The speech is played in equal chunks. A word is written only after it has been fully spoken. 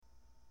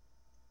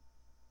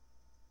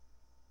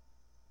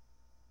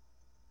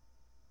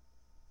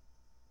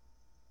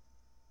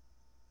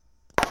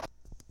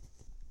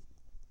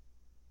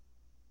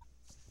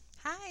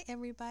Hi,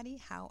 everybody.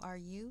 How are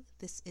you?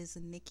 This is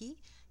Nikki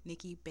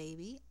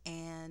Baby,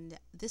 and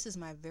this is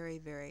my very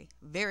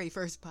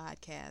first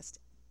podcast.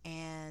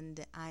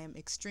 And I am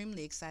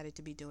extremely excited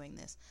to be doing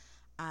this.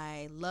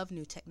 I love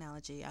new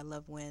technology. I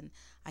love when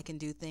I can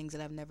do things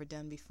that I've never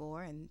done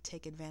before and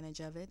take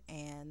advantage of it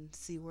and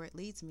see where it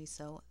leads me.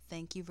 So,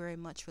 thank you very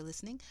much for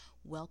listening.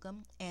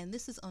 Welcome. And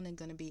this is only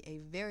going to be a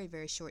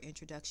very short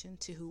introduction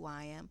to who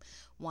I am,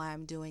 why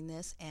I'm doing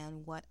this,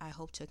 and what I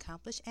hope to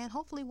accomplish, and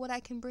hopefully what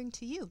I can bring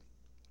to you.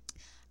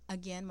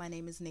 Again, my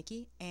name is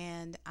Nikki,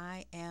 and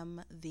I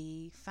am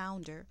the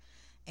founder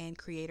and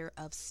creator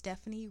of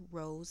Stephanie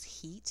Rose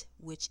Heat,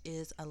 which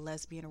is a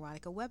lesbian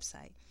erotica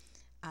website.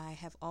 I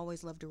have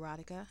always loved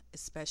erotica,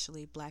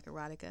 especially black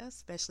erotica,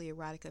 especially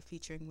erotica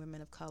featuring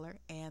women of color.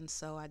 And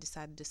so I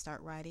decided to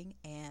start writing,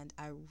 and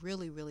I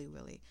really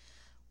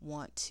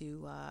want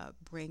to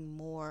bring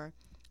more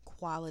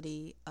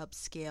quality,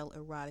 upscale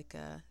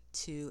erotica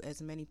to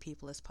as many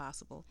people as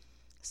possible.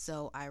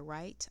 So I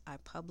write, I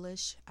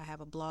publish, I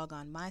have a blog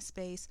on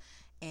MySpace,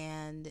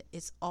 and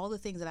it's all the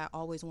things that I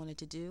always wanted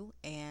to do.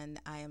 And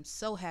I am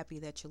so happy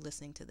that you're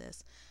listening to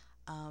this.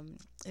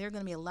 There are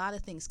going to be a lot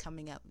of things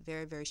coming up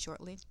very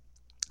shortly,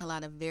 a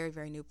lot of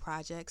very new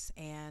projects,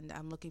 and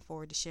I'm looking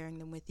forward to sharing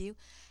them with you.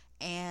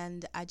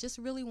 And I just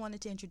really wanted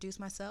to introduce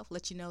myself,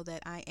 let you know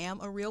that I am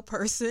a real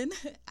person.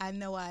 I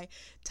know I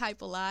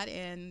type a lot,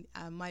 and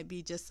I might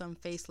be just some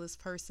faceless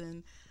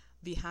person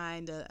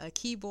behind a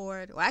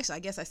keyboard. Well, actually, I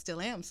guess I still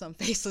am some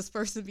faceless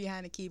person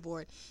behind a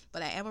keyboard,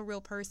 but I am a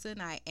real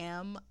person. I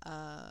am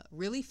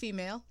really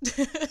female.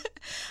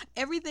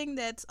 Everything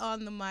that's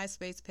on the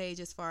MySpace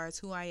page as far as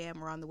who I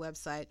am or on the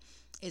website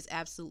is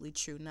absolutely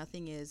true.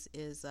 Nothing is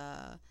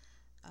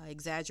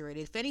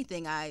exaggerated. If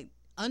anything, I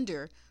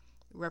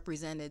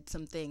underrepresented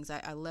some things.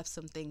 I left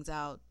some things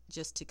out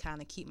just to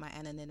kind of keep my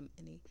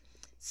anonymity.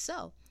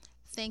 So,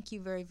 thank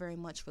you very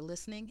much for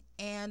listening.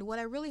 And what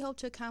I really hope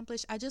to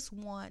accomplish, I just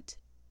want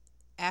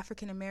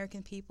African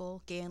American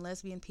people, gay and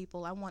lesbian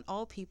people, I want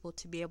all people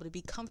to be able to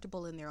be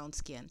comfortable in their own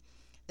skin.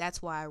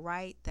 That's why I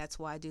write. That's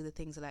why I do the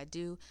things that I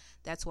do.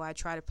 That's why I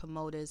try to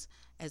promote as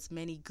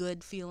many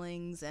good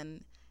feelings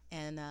and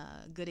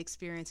good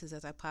experiences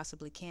as I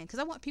possibly can, because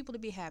I want people to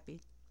be happy.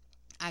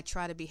 I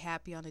try to be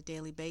happy on a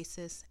daily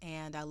basis,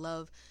 and I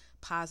love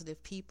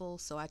positive people,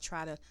 so I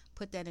try to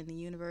put that in the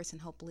universe,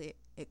 and hopefully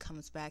it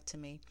comes back to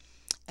me.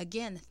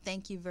 Again,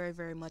 thank you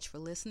very much for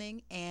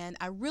listening, and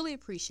I really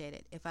appreciate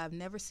it. If I've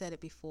never said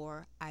it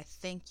before, I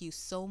thank you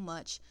so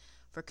much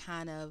for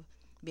kind of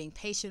being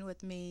patient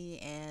with me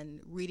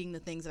and reading the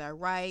things that I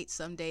write.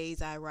 Some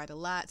days I write a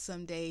lot.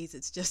 Some days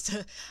it's just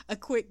a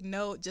quick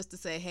note just to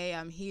say, hey,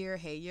 I'm here.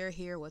 Hey, you're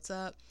here. What's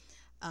up?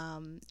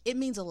 It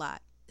means a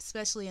lot,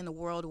 especially in a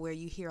world where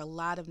you hear a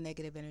lot of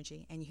negative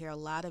energy and you hear a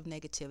lot of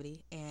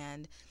negativity,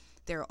 and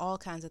there are all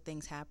kinds of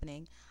things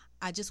happening.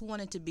 I just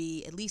wanted to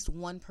be at least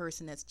one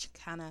person that's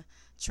kind of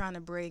trying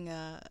to bring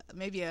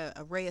maybe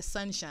a ray of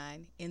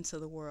sunshine into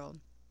the world,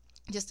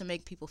 just to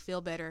make people feel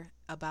better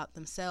about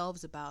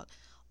themselves, about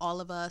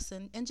all of us,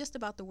 and just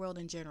about the world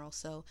in general.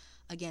 So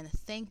again,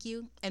 thank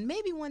you. And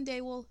maybe one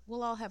day we'll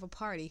all have a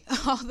party.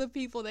 All the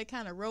people that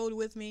kind of rode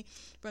with me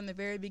from the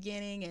very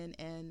beginning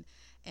and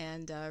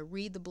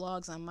read the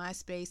blogs on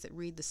MySpace, that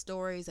read the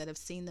stories, that have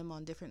seen them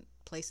on different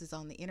places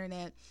on the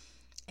internet.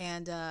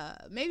 And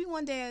maybe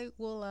one day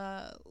we'll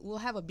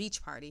have a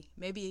beach party.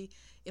 Maybe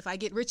if I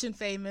get rich and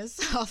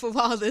famous off of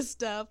all this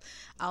stuff,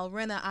 I'll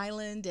rent an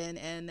island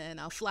and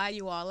I'll fly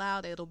you all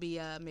out. It'll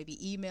be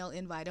maybe email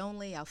invite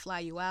only. I'll fly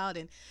you out,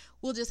 and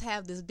we'll just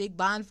have this big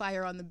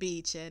bonfire on the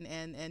beach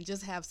and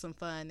just have some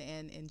fun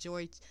and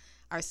enjoy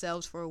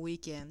ourselves for a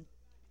weekend.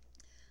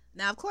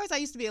 Now, of course, I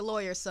used to be a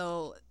lawyer,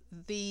 so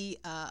the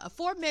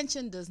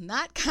aforementioned does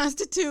not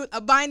constitute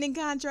a binding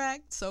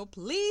contract. So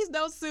please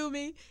don't sue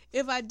me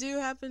if I do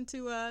happen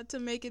to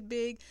make it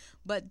big.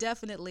 But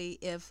definitely,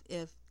 if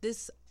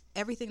this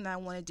everything that I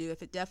want to do,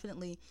 if it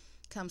definitely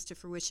comes to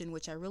fruition,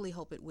 which I really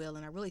hope it will,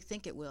 and I really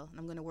think it will, and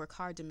I'm going to work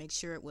hard to make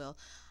sure it will.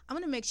 I'm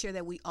going to make sure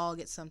that we all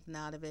get something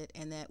out of it,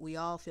 and that we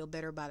all feel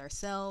better about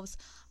ourselves,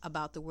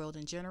 about the world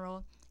in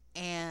general,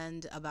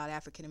 and about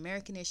African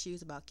American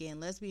issues, about gay and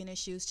lesbian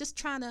issues. Just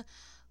trying to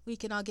we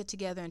can all get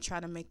together and try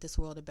to make this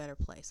world a better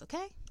place,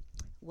 okay?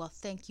 Well,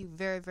 thank you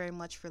very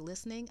much for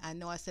listening. I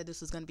know I said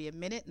this was going to be a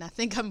minute, and I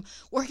think I'm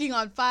working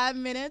on 5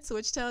 minutes,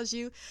 which tells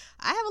you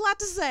I have a lot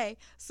to say.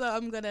 So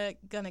I'm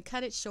gonna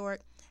cut it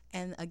short.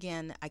 And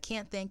again, I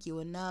can't thank you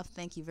enough.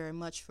 Thank you very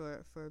much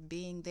for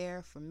being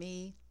there for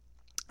me.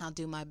 I'll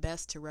do my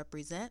best to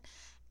represent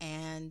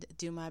and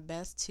do my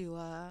best to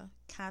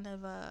kind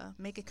of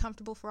make it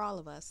comfortable for all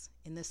of us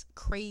in this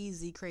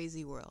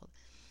crazy world.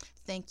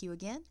 Thank you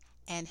again,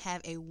 and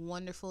have a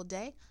wonderful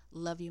day.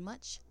 Love you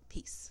much.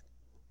 Peace.